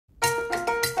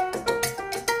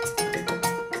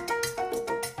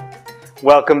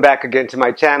Welcome back again to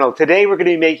my channel. Today we're going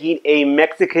to be making a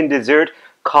Mexican dessert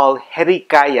called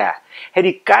Jericalla.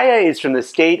 Jericalla is from the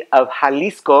state of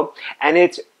Jalisco and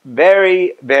it's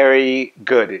very, very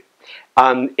good.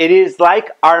 It is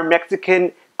like our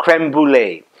Mexican creme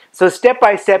brulee. So step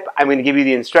by step I'm going to give you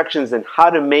the instructions on how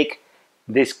to make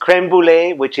this creme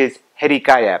brulee, which is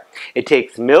Jericalla. It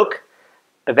takes milk,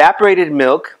 evaporated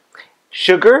milk,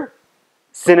 sugar,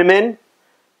 cinnamon,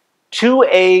 2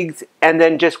 eggs, and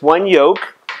then just 1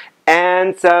 yolk,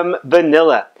 and some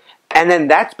vanilla. And then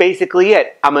that's basically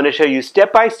it. I'm going to show you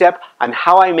step by step on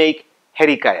how I make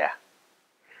Jericalla.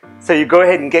 So you go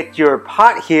ahead and get your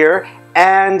pot here,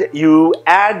 and you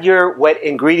add your wet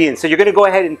ingredients. So you're going to go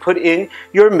ahead and put in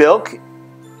your milk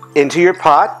into your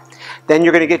pot. Then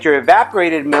you're going to get your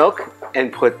evaporated milk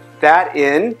and put that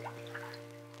in.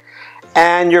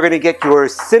 And you're going to get your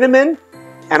cinnamon,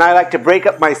 and I like to break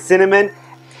up my cinnamon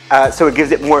so it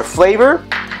gives it more flavor.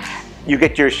 You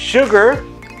get your sugar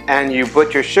and you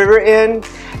put your sugar in,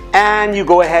 and you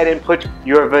go ahead and put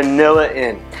your vanilla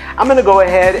in. I'm going to go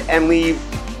ahead and leave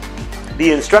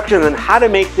the instructions on how to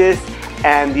make this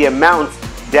and the amounts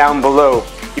down below.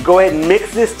 You go ahead and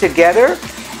mix this together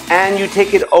and you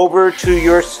take it over to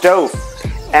your stove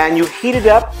and you heat it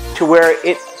up to where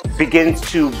it begins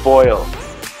to boil.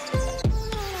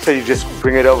 So you just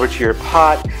bring it over to your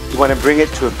pot. You want to bring it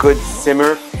to a good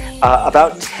simmer,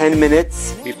 about 10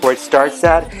 minutes before it starts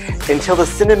that, until the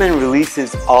cinnamon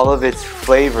releases all of its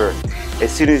flavor.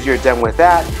 As soon as you're done with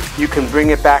that, you can bring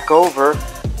it back over,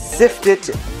 sift it,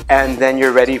 and then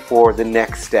you're ready for the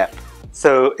next step.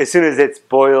 So as soon as it's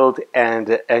boiled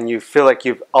and you feel like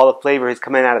all the flavor is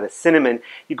coming out of the cinnamon,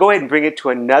 you go ahead and bring it to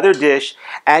another dish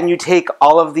and you take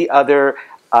all of the other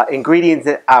ingredients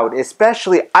out.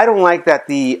 Especially, I don't like that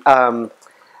the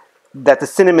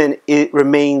cinnamon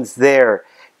remains there.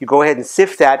 You go ahead and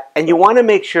sift that, and you want to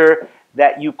make sure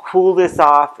that you cool this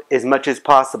off as much as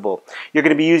possible. You're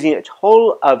going to be using a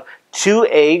total of 2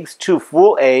 eggs, 2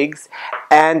 full eggs,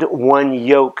 and 1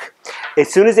 yolk.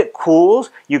 As soon as it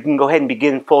cools, you can go ahead and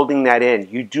begin folding that in.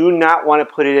 You do not want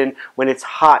to put it in when it's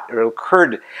hot or it'll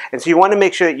curdle. And so you want to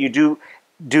make sure that you do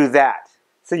that.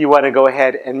 So you want to go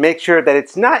ahead and make sure that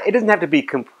it doesn't have to be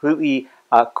completely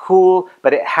cool,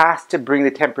 but it has to bring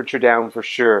the temperature down for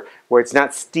sure, where it's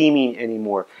not steaming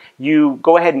anymore. You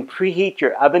go ahead and preheat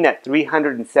your oven at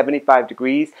 375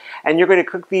 degrees, and you're going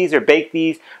to cook these or bake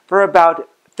these for about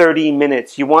 30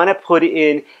 minutes. You want to put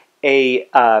in a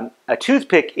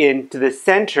toothpick into the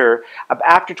center.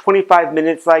 After 25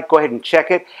 minutes, go ahead and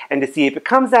check it, and to see if it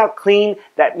comes out clean,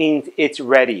 that means it's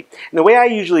ready. And the way I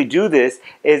usually do this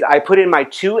is I put in my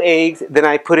 2 eggs, then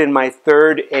I put in my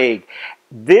 3rd egg.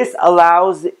 This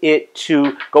allows it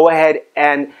to go ahead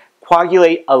and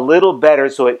coagulate a little better,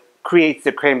 so it creates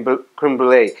the creme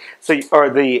brulee, or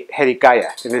the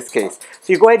jericalla in this case.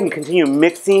 So you go ahead and continue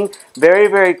mixing very,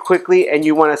 very quickly, and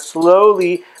you want to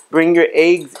slowly bring your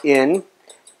eggs in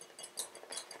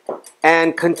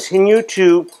and continue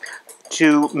to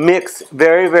mix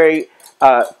very, very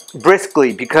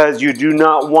briskly, because you do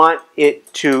not want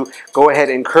it to go ahead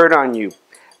and curdle on you.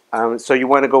 So you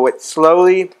want to go it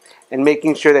slowly and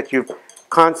making sure that you're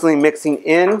constantly mixing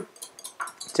in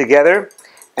together,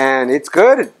 and it's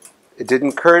good. It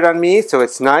didn't curdle on me, so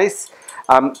it's nice.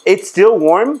 It's still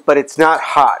warm, but it's not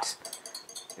hot.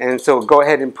 And so go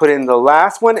ahead and put in the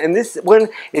last one, and this one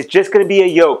is just going to be a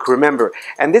yolk, remember.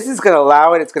 And this is going to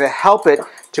allow it, it's going to help it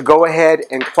to go ahead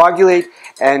and coagulate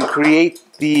and create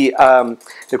the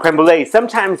creme brulee.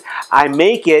 Sometimes I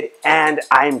make it and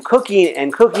I'm cooking,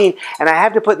 and I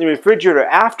have to put it in the refrigerator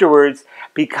afterwards,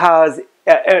 because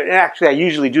actually I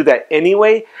usually do that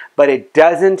anyway, but it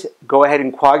doesn't go ahead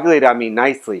and coagulate on me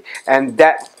nicely. And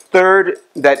that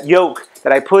yolk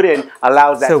that I put in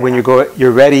allows that. So when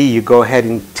you're ready, you go ahead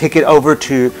and take it over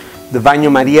to the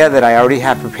baño Maria that I already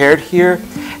have prepared here.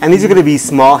 And these are going to be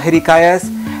small jericallas,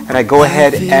 and I go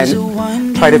ahead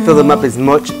and try to fill them up as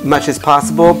much as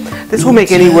possible. This will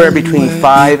make anywhere between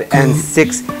 5 and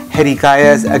 6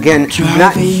 jericallas. Again,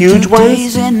 not huge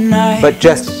ones, but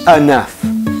just enough.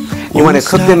 You want to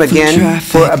cook them again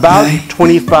for about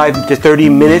 25 to 30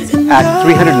 minutes at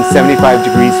 375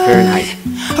 degrees Fahrenheit.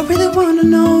 I really wanna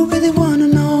know,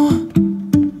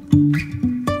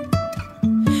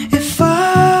 if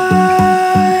I'll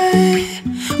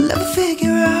ever figure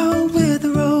out where the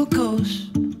road goes.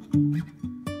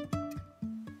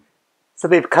 So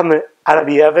they've come out of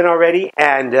the oven already,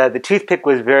 and the toothpick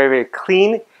was very, very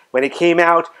clean when it came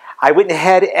out. I went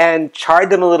ahead and charred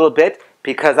them a little bit,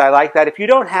 because I like that. If you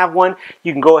don't have one,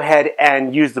 you can go ahead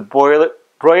and use the broiler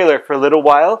for a little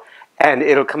while, and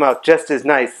it'll come out just as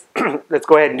nice. Let's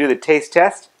go ahead and do the taste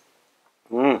test.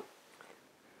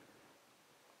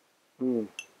 Mm.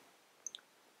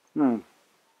 Mm.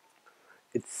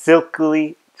 It's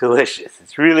silkily delicious.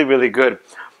 It's really, really good.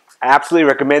 I absolutely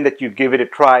recommend that you give it a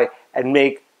try and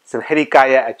make some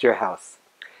jericalla at your house.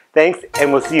 Thanks,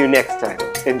 and we'll see you next time.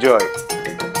 Enjoy.